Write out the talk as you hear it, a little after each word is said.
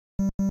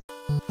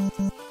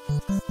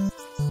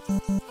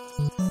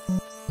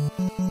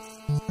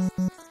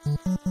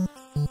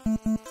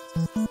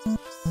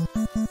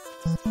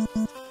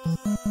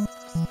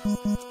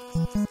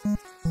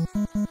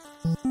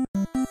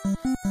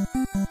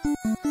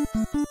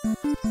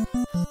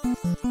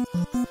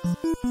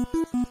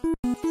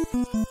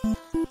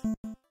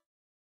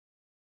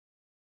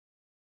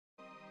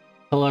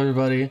Hello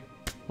everybody,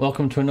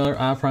 welcome to another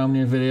Opera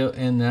Omnia video,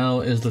 and now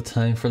is the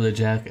time for the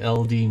Jack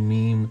LD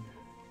meme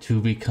to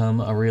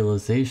become a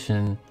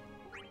realization.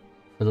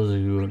 For those of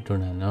you who do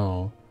not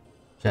know,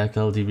 Jack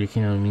LD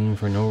became a meme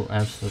for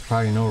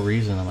probably no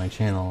reason on my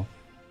channel.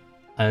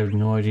 I have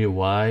no idea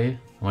why.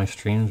 On my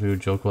streams we would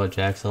joke about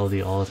Jack's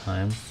LD all the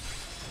time.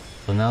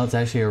 So now it's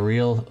actually a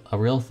real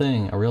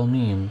thing, a real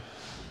meme,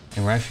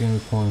 and we're actually going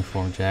to be pulling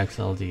for Jack's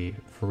LD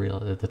for real.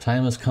 The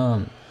time has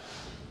come.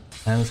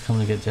 Time is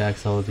coming to get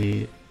Jack's LD,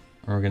 and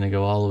we're gonna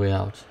go all the way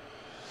out.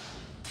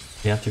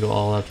 You have to go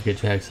all out to get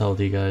Jack's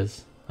LD,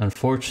 guys.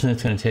 Unfortunately,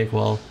 it's gonna take a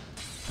while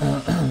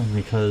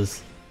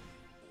because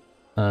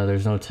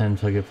there's no 10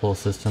 plug pull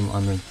system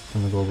on the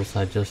global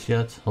side just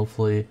yet.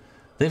 Hopefully,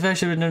 they've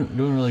actually been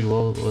doing really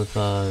well with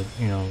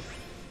you know,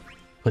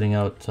 putting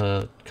out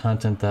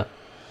content that,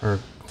 or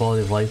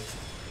quality of life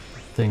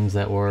things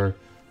that were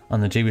on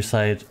the JB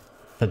side,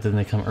 but then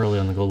they come early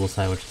on the global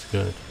side, which is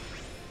good.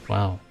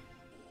 Wow.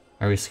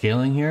 Are we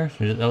scaling here?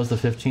 That was the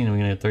 15, and we're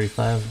gonna get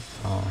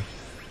 35. Oh,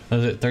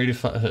 was it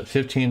 35?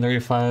 15,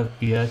 35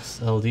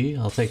 EX LD.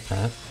 I'll take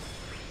that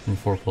in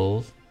 4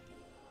 pulls.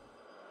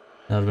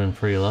 That would have been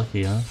pretty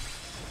lucky, huh?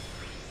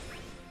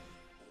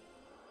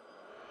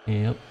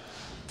 Yep.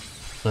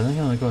 So I think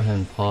I'm gonna go ahead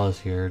and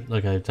pause here,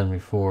 like I've done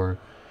before,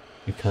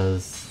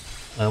 because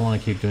I don't want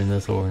to keep doing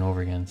this over and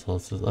over again. So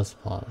let's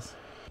pause.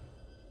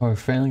 Oh, we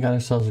finally got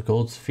ourselves a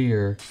gold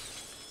sphere.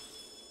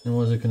 And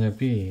what's it gonna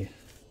be?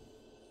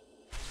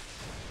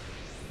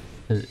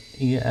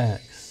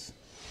 EX.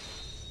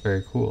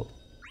 Very cool.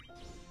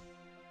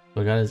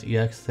 So I got his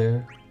EX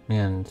there.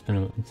 Man,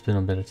 it's been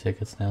a bit of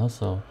tickets now,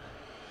 so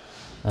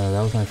that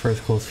was my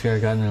first cool sphere. I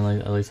got in like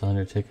at least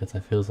 100 tickets,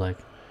 I feels like,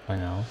 by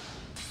now.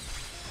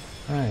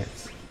 Alright,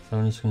 so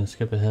I'm just gonna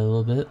skip ahead a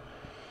little bit.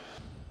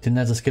 Didn't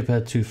have to skip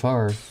ahead too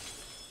far.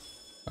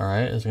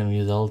 Alright, is it gonna be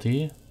his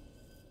LD?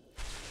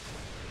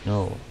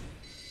 No.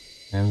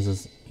 And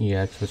this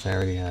EX, which I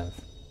already have.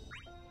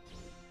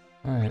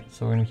 Alright,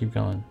 so we're gonna keep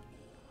going.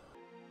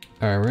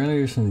 Alright, we're gonna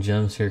do some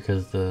gems here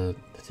because the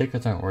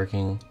tickets aren't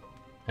working.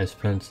 I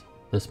spent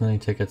this many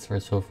tickets for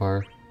so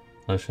far.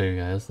 I'll show you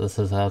guys. This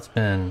is how it's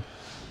been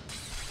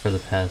for the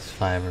past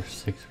 5 or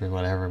 6 or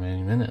whatever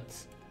many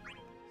minutes.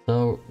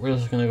 So we're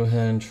just gonna go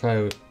ahead and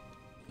try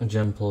a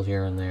gem pull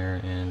here and there,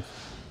 and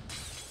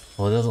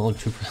well, it doesn't look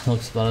too it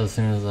looks about as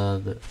soon as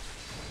the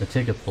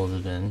ticket pulls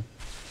have been.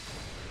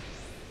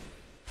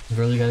 We've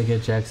really gotta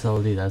get Jack's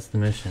LD, that's the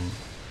mission.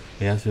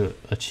 We have to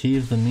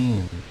achieve the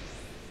meme,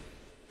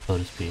 so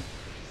to speak.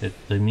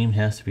 The meme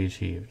has to be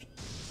achieved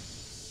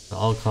at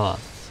all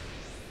costs.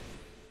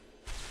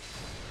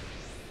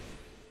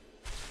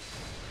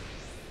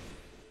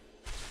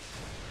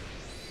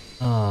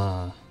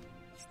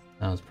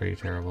 That was pretty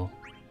terrible.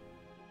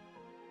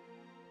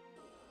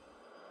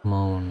 Come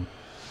on.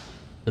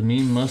 The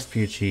meme must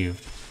be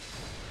achieved.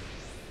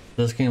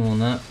 This game will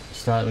not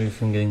stop me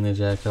from getting the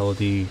Jack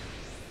LD.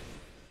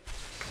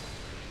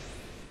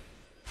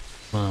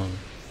 Come on.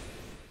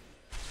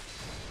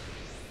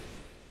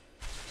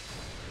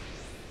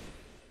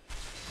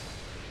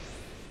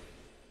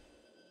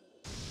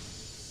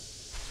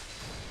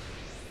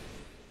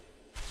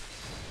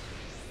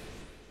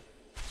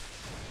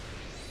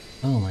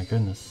 Oh my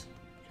goodness.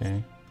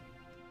 Okay.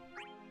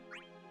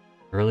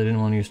 I really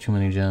didn't want to use too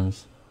many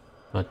gems,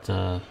 but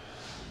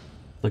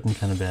looking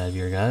kind of bad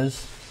here,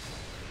 guys.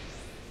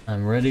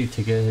 I'm ready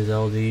to get his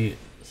LD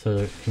so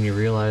that it can be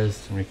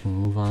realized and we can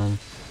move on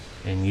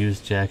and use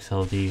Jack's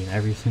LD in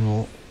every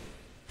single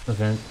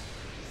event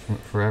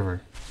forever.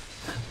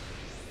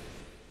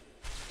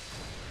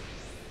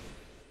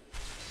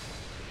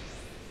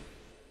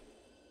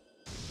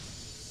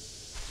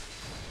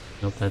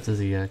 Nope, that's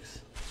his EX.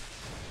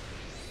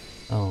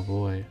 Oh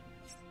boy.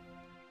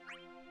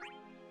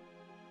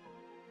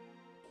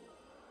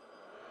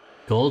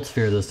 Gold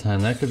sphere this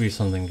time, that could be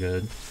something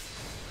good.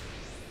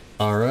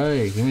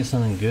 Alright, give me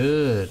something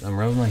good. I'm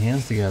rubbing my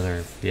hands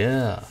together.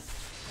 Yeah.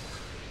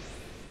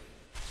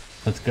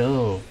 Let's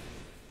go.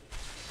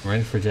 I'm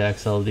ready for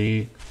Jack's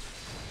LD.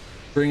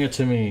 Bring it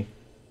to me.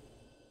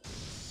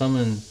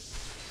 Summon.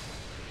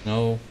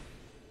 No.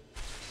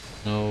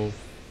 No.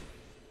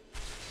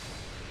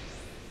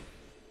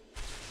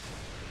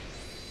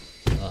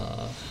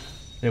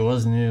 It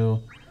was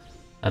new.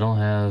 I don't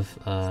have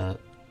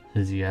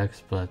his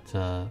EX, but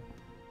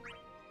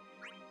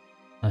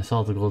I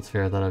saw the gold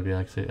sphere. I thought it'd be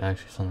actually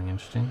something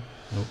interesting.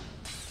 Nope.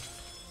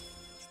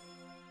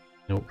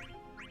 Nope.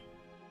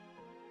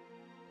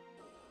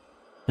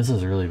 This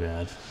is really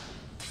bad.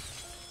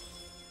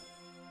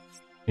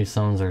 These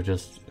summons are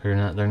just they're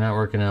not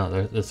working out.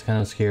 It's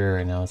kind of scary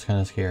right now. It's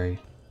kind of scary.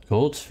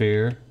 Gold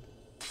sphere.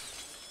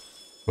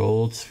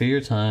 Gold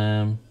sphere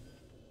time.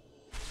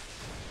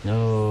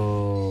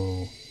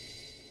 No.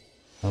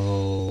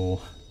 Oh.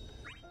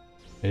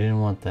 I didn't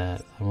want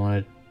that. I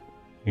wanted...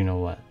 You know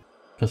what?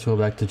 Let's go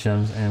back to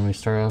gems and we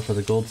start off with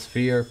a gold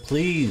sphere.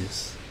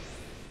 Please!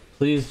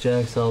 Please,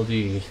 Jax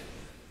LD.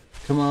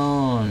 Come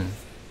on!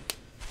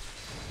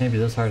 Can't be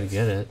this hard to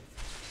get it.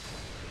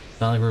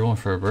 It's not like we're going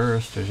for a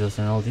burst, it's just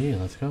an LD.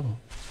 Let's go.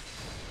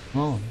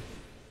 Come on.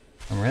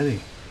 I'm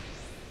ready.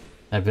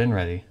 I've been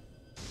ready.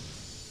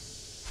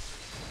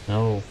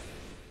 No.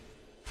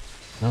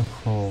 No.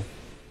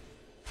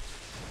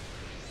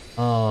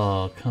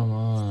 Oh, come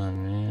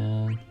on,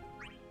 man.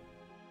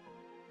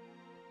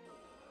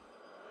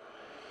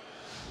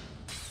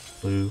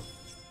 Blue.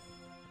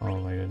 Oh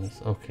my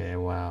goodness. Okay,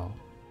 wow.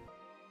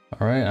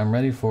 Alright, I'm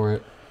ready for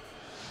it.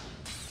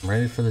 I'm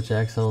ready for the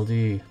Jax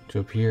LD to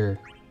appear.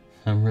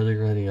 I'm really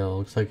ready. Oh,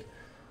 looks like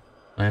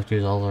I have to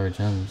use all our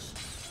gems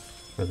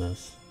for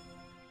this.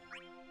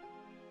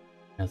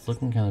 Yeah, it's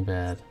looking kind of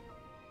bad.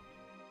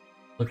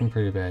 Looking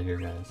pretty bad here,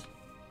 guys.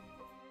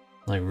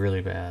 Like,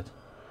 really bad.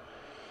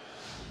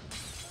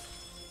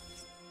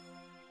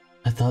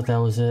 I thought that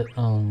was it.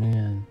 Oh,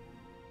 man.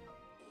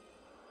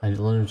 I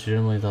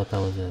legitimately thought that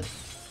was it.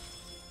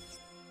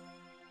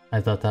 I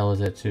thought that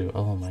was it, too.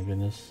 Oh, my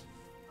goodness.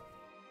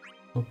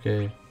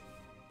 Okay.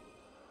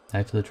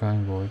 Back to the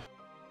drawing board.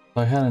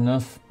 I had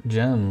enough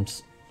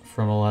gems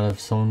from a lot of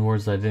summon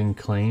boards that I didn't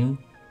claim.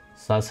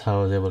 So that's how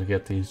I was able to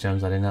get these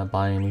gems. I did not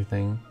buy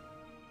anything.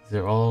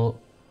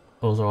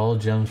 Those are all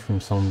gems from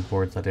summon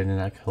boards that I did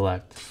not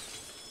collect.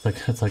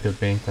 It's like a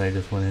bank that I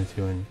just went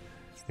into and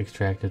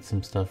extracted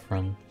some stuff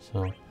from.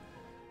 So,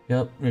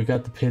 yep, we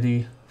got the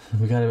pity.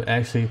 We got to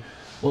actually,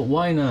 well,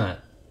 why not?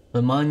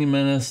 The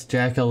Monumentous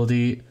Jack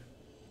LD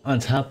on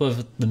top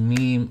of the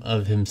meme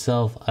of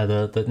himself.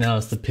 Now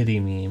it's the pity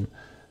meme.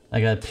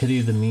 I got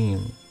pity the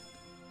meme.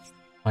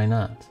 Why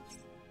not?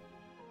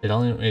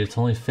 It's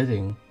only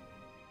fitting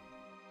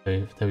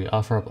that we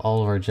offer up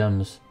all of our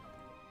gems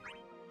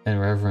in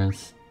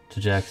reverence to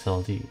Jax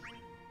LD.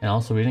 And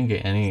also, we didn't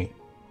get any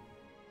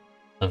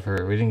of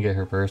her. We didn't get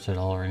her burst at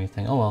all or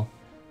anything. Oh well.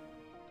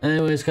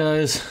 Anyways,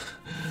 guys,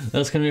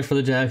 that's gonna be it for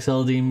the Jax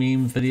LD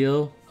meme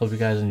video. Hope you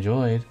guys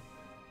enjoyed.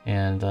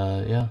 And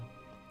yeah,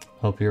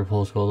 hope your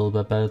polls go a little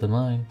bit better than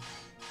mine,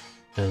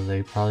 because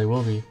they probably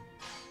will be.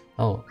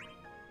 Oh,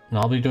 and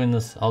I'll be doing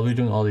this. I'll be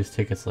doing all these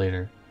tickets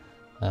later.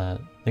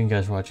 Thank you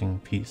guys for watching.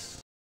 Peace.